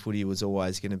to play footy was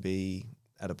always going to be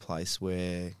at a place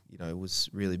where, it was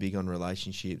really big on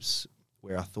relationships,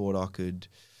 where I thought I could,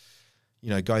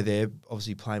 go there,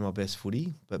 obviously play my best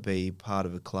footy, but be part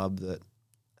of a club that,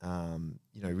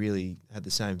 really had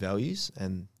the same values.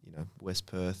 And, West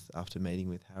Perth, after meeting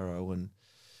with Harrow and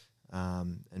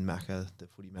Macca, the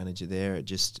footy manager there,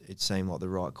 it seemed like the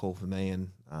right call for me. And,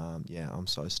 I'm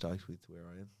so stoked with where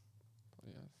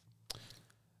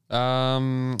I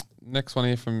am. Next one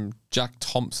here from Jack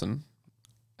Thompson.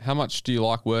 How much do you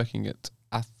like working at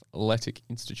Athletic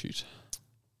Institute?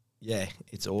 Yeah,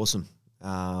 it's awesome.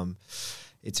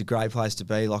 It's a great place to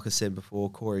be. Like I said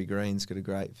before, Corey Green's got a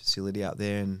great facility out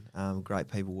there and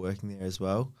great people working there as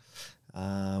well.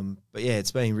 But yeah,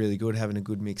 it's been really good having a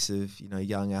good mix of,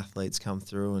 young athletes come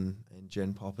through and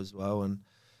Gen Pop as well. And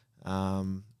I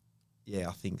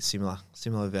think similar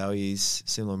values,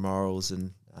 similar morals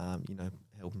and,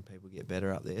 helping people get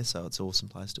better up there. So it's an awesome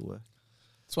place to work.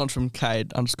 This one from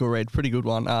Cade_Reed, pretty good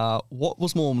one. What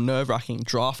was more nerve-wracking,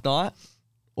 draft night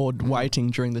or waiting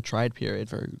during the trade period?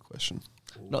 Very good question.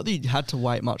 Not that you had to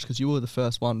wait much because you were the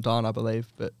first one done, I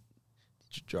believe, but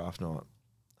Draft night,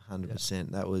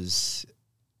 100%.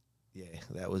 Yeah.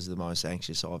 That was the most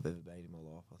anxious I've ever been in my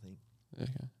life, I think.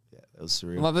 Okay. Yeah, that was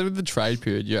surreal. Like with the trade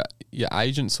period, your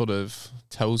agent sort of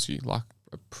tells you like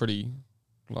a pretty,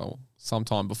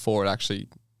 sometime before it actually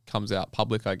comes out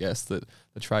public, I guess, that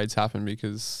the trades happen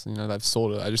because, they've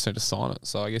sorted it. I just need to sign it.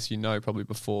 So I guess probably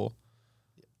before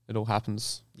it all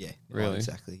happens. Yeah, really.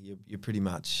 Exactly. You're pretty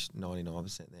much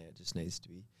 99% there. It just needs to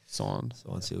be signed,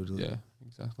 sealed. Yeah,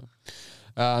 exactly.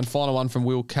 And final one from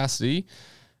Will Cassidy.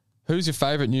 Who's your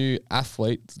favourite new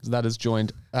athlete that has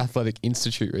joined Athletic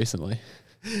Institute recently?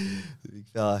 The big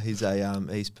fella. He's a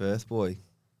East Perth boy.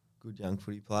 Good young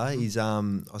footy player. He's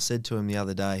I said to him the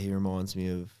other day, he reminds me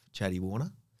of Chatty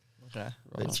Warner. okay.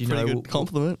 But Pretty good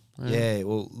compliment. Yeah,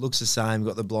 well, looks the same.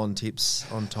 Got the blonde tips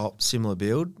on top, similar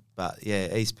build. But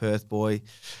yeah, East Perth boy.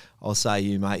 I'll say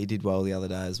you, mate. You did well the other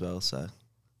day as well. So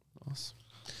nice.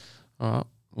 All right,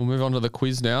 we'll move on to the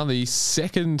quiz now. The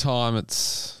second time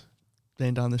it's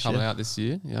been done this coming year. out this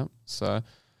year. Yeah. So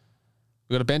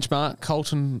we've got a benchmark.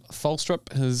 Colton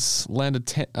Tholstrup has landed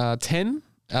 10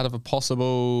 out of a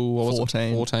possible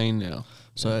 14 now.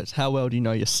 So it's how well do you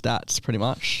know your stats, pretty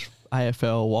much.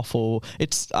 AFL, waffle.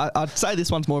 I'd say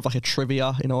this one's more of like a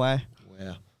trivia in a way.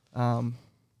 Wow.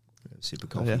 Sip of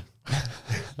coffee. Yeah.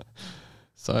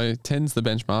 So 10's the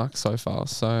benchmark so far.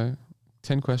 So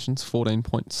 10 questions, 14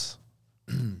 points.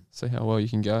 See how well you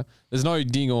can go. There's no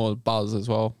ding or buzz as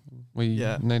well. We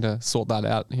need to sort that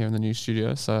out here in the new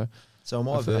studio. So am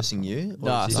I versing you?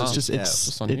 No, so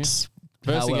it's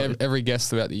versing every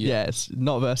guest throughout the year. Yeah, it's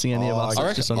not versing any of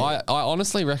us. I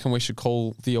honestly reckon we should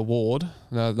call the award,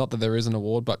 not that there is an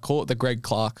award, but call it the Greg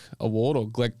Clark Award or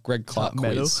Greg Clark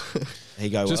Quiz. He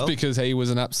go Just because he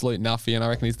was an absolute nuffy and I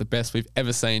reckon he's the best we've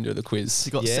ever seen do the quiz.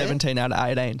 He got 17 out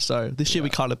of 18. So this year we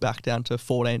cut it back down to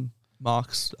 14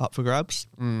 marks up for grabs.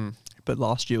 But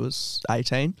last year was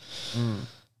 18.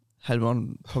 Had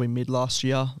one probably mid last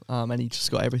year. And he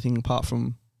just got everything apart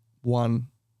from 1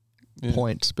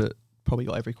 point, but probably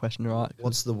got every question right.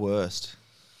 What's the worst?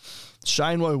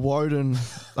 Shane Woden,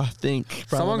 I think.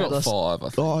 Someone got 5, I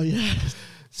think. Oh, yeah.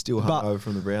 Still hungover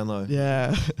from the Brownlow.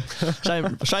 Yeah.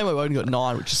 Shane Woden got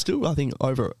 9, which is still, I think,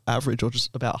 over average or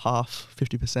just about half,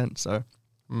 50%. So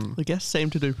The guests seem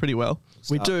to do pretty well.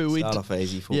 Start off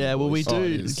easy for yeah, the well, we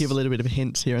boys. do give a little bit of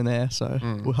hints here and there, so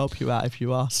we'll help you out if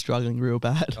you are struggling real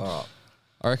bad. All right.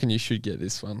 I reckon you should get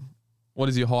this one. What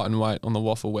is your height and weight on the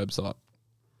Waffle website?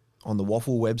 On the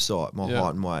Waffle website, my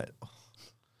height and weight.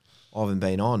 I haven't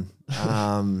been on.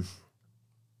 I'm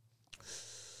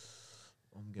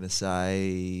going to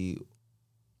say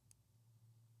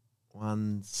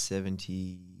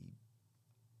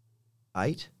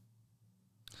 178.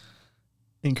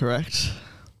 Incorrect.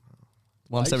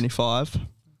 175.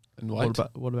 And weight?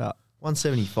 What about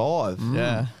 175.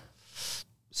 yeah?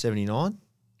 79.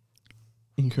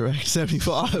 Incorrect.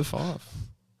 75. 5.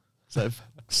 So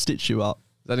stitch you up.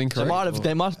 Is that incorrect?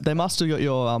 They must have got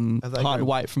your Have they height got- and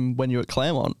weight from when you were at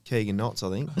Claremont. Keegan Knotts, I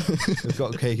think. We've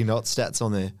got Keegan Knotts stats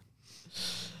on there.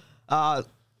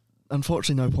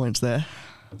 Unfortunately, no points there.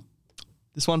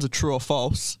 This one's a true or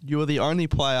false. You were the only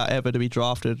player ever to be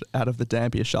drafted out of the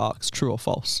Dampier Sharks. True or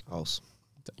false? False.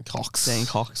 Cox. Dan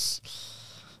Cox.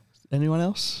 Anyone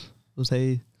else? Was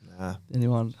he Nah.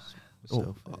 anyone?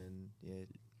 Myself and, yeah,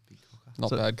 big cocker. Not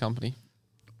So- bad company.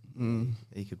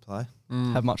 He could play.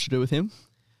 Have much to do with him?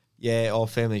 Yeah, all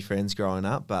family friends growing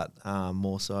up, but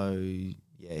more so,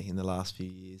 yeah, in the last few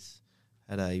years,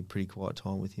 had a pretty quiet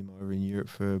time with him over in Europe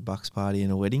for a Bucks party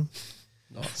and a wedding.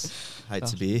 Nice.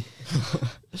 Hates a beer.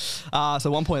 So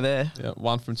 1 point there. Yeah,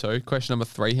 1 from 2. Question number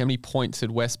 3. How many points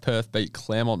did West Perth beat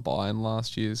Claremont by in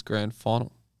last year's grand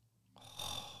final?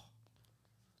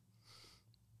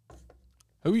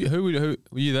 Who were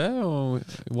you there or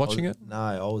watching it? No,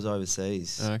 I was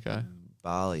overseas. Okay. in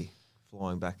Bali,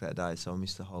 flying back that day, so I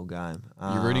missed the whole game.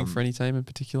 Are you rooting for any team in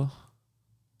particular?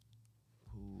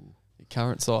 Your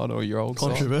current side or your old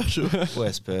side? Controversial.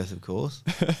 West Perth, of course.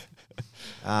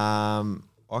 I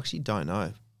actually don't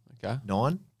know. Okay.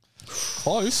 9?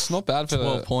 Close. Not bad for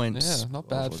 12 points. Yeah, not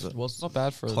bad. Was it? Not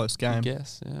bad for Close a game.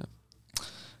 guess. Yeah.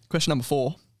 Question number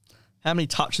 4. How many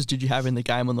touches did you have in the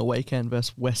game on the weekend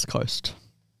versus West Coast?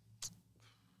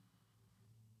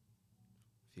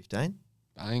 15?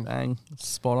 Bang. Bang.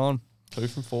 Spot on. 2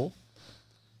 from 4.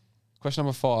 Question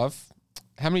number 5.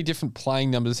 How many different playing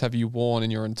numbers have you worn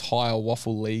in your entire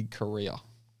Waffle League career?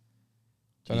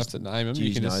 Don't have to name them. Do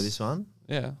you can know just, this one?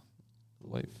 Yeah. I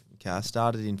believe. Okay, I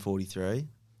started in 43.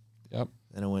 Yep.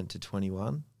 Then I went to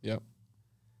 21 Yep.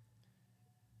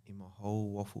 in my whole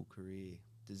Waffle career.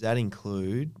 Does that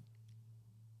include?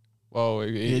 Well,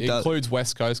 it does. includes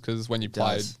West Coast because when you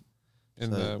played Does.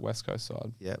 in So- the West Coast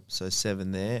side. Yep. So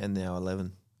 7 there and now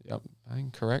 11. Yep.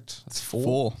 Bang. Correct. That's 4.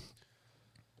 4.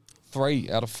 3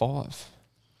 out of 5.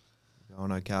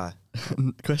 Going okay.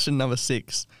 Question number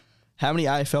 6. How many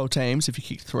AFL teams have you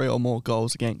kicked 3 or more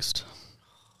goals against?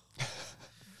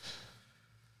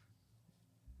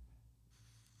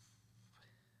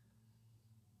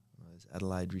 There's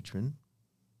Adelaide, Richmond.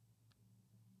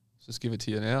 Let's just give it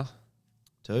to you now.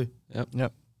 2. Yep.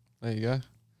 Yep. There you go.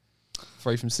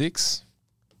 3 from 6.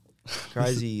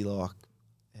 Crazy, like,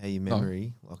 how your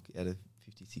memory, like, out of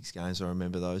 56 games, I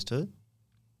remember those 2.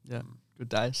 Yeah. Good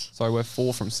days. So we're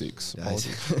 4 from 6. Days.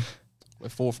 Apologies. We're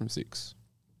 4 from 6.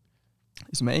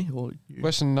 Is it me or you?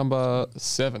 Question number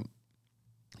 7.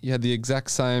 You had the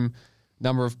exact same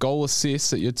number of goal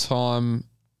assists at your time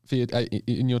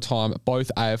in your time at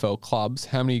both AFL clubs.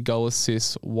 How many goal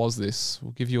assists was this?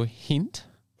 We'll give you a hint.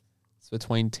 It's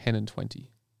between 10 and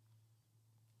 20.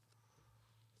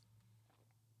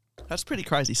 That's a pretty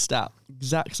crazy stat.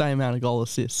 Exact same amount of goal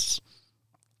assists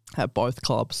at both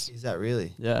clubs. Is that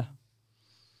really? Yeah.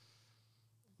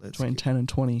 Between 10 and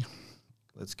 20.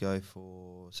 Let's go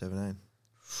for 17.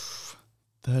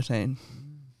 13.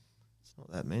 It's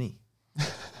not that many. I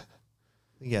think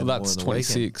you Well, had more that's on the weekend.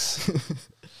 26.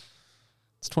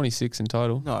 It's 26 in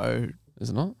total, No.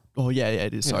 is it not? Oh, yeah,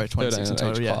 it is. Yeah, Sorry, 26 in 13 at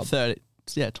total. each Yeah, club. 30.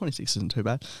 Yeah, 26 isn't too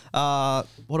bad.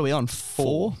 What are we on?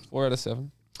 4? 4 out of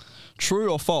 7.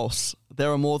 True or false?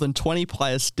 There are more than 20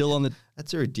 players still on the...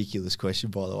 That's a ridiculous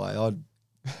question, by the way.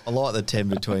 I like the 10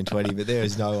 between 20, but there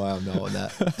is no way I'm knowing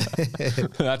that.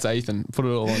 That's Ethan. Put it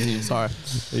all on him. Sorry.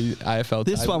 The AFL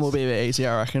This tables. one will be a bit easier,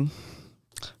 I reckon.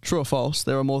 True or false?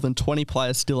 There are more than 20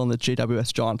 players still on the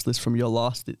GWS Giants list from your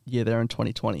last year there in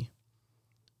 2020.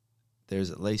 There's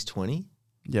at least 20.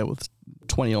 Yeah, with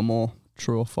 20 or more.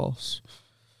 True or false?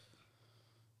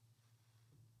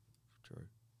 True.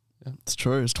 It's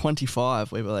true. It's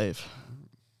 25, we believe.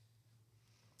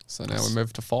 So now we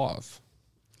move to 5.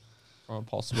 From a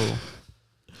possible...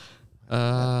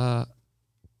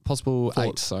 possible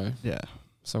 8, so Yeah.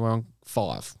 we're on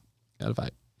 5 out of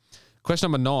 8.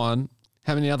 Question number 9.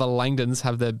 How many other Langdons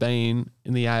have there been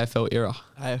in the AFL era?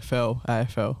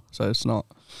 AFL. So it's not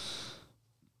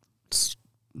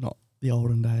the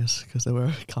olden days because there were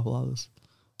a couple others.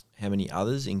 How many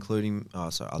others, including? Oh,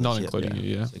 sorry, others, Not yep. including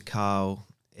you, yeah. So Carl,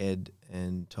 Ed,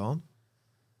 and Tom.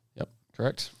 Yep,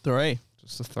 correct. 3.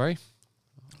 Just the 3.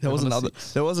 There was On the another.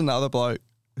 6. There was another bloke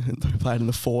who played in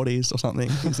the 40s or something.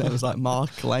 His name was like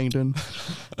Mark Langdon.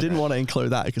 Didn't want to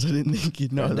include that because I didn't think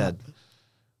you'd know that. Dad.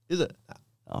 Is it?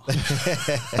 Oh.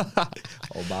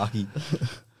 Old Barky.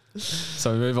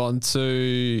 So we move on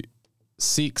to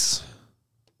 6,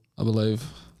 I believe.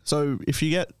 So if we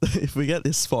get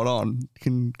this spot on, you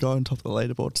can go on top of the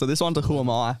leaderboard. So this one's a Who Am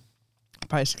I?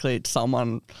 Basically, it's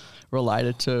someone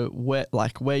related to where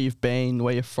you've been,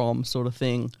 where you're from, sort of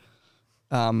thing.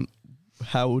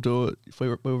 How we'll do it, if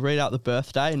we'll read out the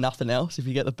birthday, nothing else. If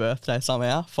you get the birthday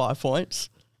somehow, 5 points.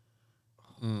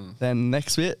 Then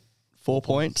next bit, 4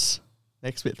 points.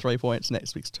 Next bit, 3 points.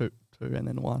 Next bit's 2, and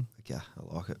then 1. Okay,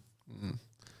 I like it.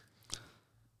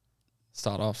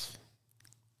 Start off.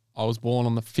 I was born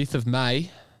on the 5th of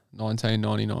May,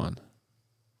 1999.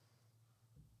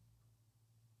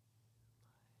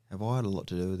 Have I had a lot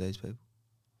to do with these people?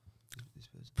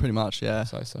 Pretty much, yeah.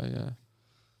 So yeah.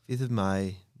 5th of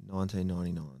May,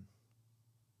 1999.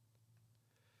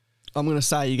 I'm gonna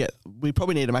say we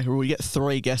probably need to make a rule. You get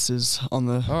 3 guesses on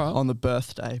the All right. on the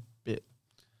birthday bit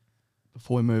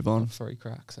before we move on. 3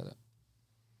 cracks at it.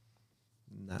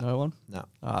 No one? No.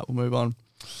 All right, we'll move on.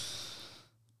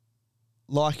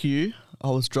 Like you, I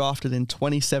was drafted in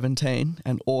 2017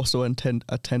 and also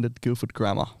attended Guildford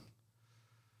Grammar.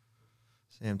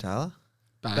 Sam Taylor.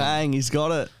 Bang, he's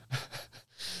got it.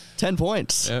 10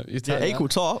 points. Yeah, you take equal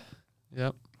that. top.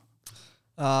 Yep.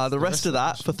 The rest of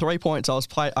that, for 3 points, I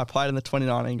played in the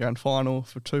 2019 grand final.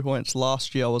 For 2 points,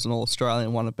 last year I was an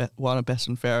All-Australian, won a best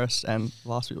and fairest, and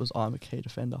last week was I'm a key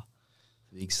defender.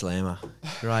 Big slammer.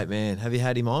 Great man. Have you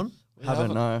had him on?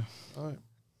 Haven't, no. All right.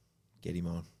 Get him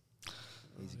on.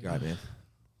 He's a great man.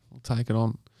 We'll take it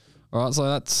on. All right, so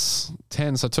that's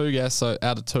 10. So 2 guests. So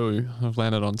out of 2, I've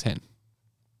landed on 10.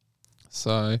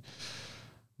 So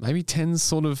maybe 10's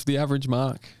sort of the average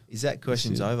mark. Is that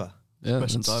questions over? Yeah,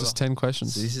 Questions it's over. just 10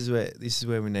 questions. So this is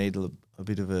where we need a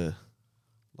bit of an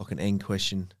end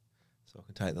question, so I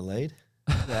can take the lead,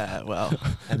 Yeah, well.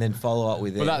 and then follow up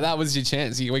with it. Well, that was your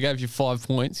chance. We gave you 5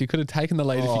 points. You could have taken the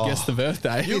lead if you guessed the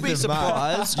birthday. You'll be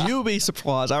surprised. You'll be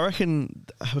surprised. I reckon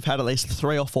we've had at least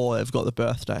 3 or 4 that have got the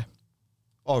birthday.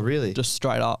 Oh, really? Just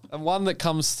straight up. And one that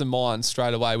comes to mind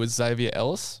straight away was Xavier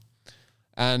Ellis.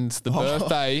 And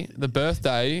the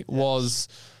birthday was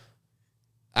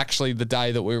actually the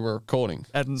day that we were recording.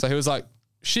 And- so he was like,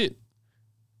 shit,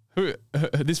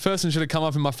 this person should have come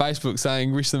up in my Facebook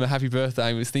saying, wish them a happy birthday,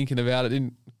 and was thinking about it.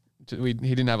 He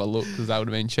didn't have a look because that would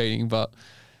have been cheating, but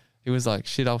he was like,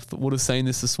 shit, I would have seen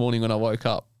this morning when I woke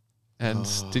up, and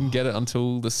didn't get it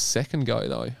until the second go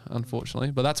though,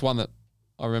 unfortunately. But that's one that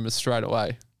I remember straight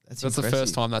away. That's the impressive.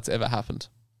 first time that's ever happened,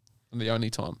 and the only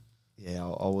time. Yeah,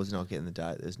 I was not getting the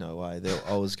date. There's no way.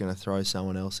 I was going to throw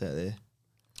someone else out there.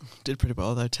 Did pretty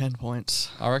well though, 10 points.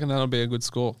 I reckon that'll be a good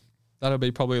score. That'll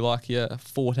be probably like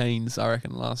 14s, I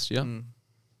reckon, last year,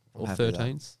 or happy with that.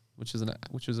 13s,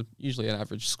 which is usually an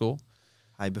average score.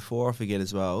 Hey, before I forget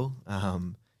as well,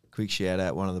 quick shout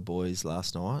out. One of the boys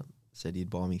last night said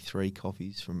he'd buy me 3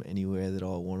 coffees from anywhere that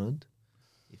I wanted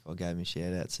if I gave him a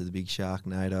shout out to the big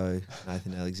Sharknado,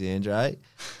 Nathan Alexandre.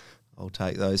 I'll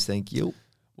take those, thank you.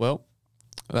 Well,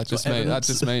 that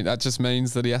just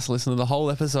means that he has to listen to the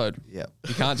whole episode. Yep.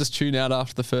 He can't just tune out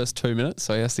after the first 2 minutes,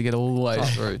 so he has to get all the way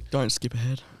through. Don't skip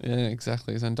ahead. Yeah,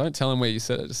 exactly. And don't tell him where you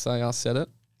said it. Just say I said it.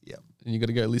 Yep. And you got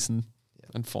to go listen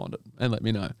and find it and let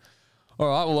me know. All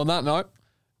right. Well, on that note,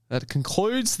 that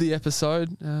concludes the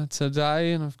episode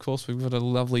today. And of course, we've got a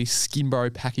lovely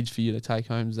Skinbro package for you to take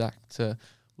home, Zach, to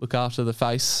look after the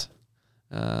face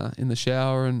in the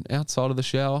shower and outside of the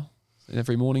shower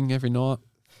every morning, every night,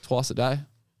 twice a day.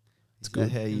 It's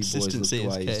good. How you boys look Consistency the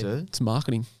is way you key. do. It's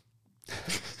marketing.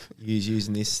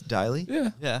 Using this daily.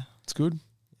 Yeah. It's good.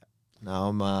 No,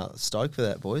 I'm stoked for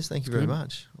that, boys. Thank you very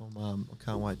much. I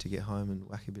can't wait to get home and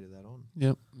whack a bit of that on.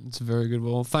 Yep, it's very good.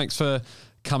 Well, thanks for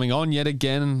coming on yet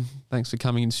again, and thanks for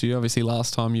coming into studio. Obviously,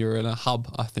 last time you were in a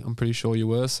hub, I'm pretty sure you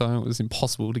were, so it was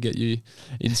impossible to get you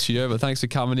in studio. But thanks for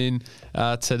coming in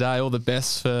today. All the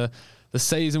best for the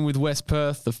season with West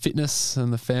Perth, the fitness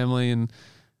and the family, and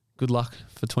good luck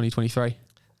for 2023.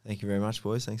 Thank you very much,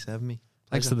 boys. Thanks for having me.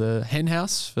 Thanks to the Hen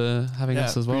House for having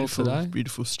us as well today.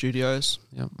 Beautiful studios.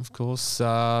 Yeah, of course.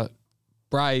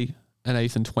 Bray and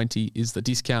Ethan 20 is the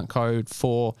discount code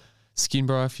for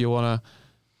Skinbro if you want to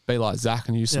be like Zach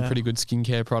and use some pretty good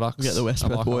skincare products. We get the West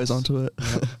Perth boys onto it.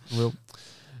 Yep, will.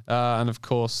 And of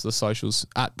course, the socials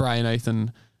at Bray and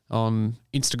Ethan on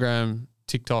Instagram,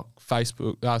 TikTok,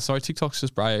 Facebook. TikTok's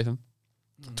just Bray Ethan.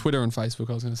 Twitter and Facebook,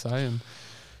 I was going to say. And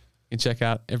you can check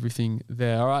out everything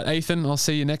there. All right, Ethan, I'll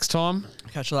see you next time.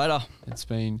 Catch you later. It's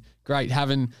been great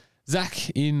having Zach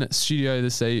in studio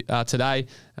today,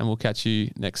 and we'll catch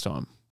you next time.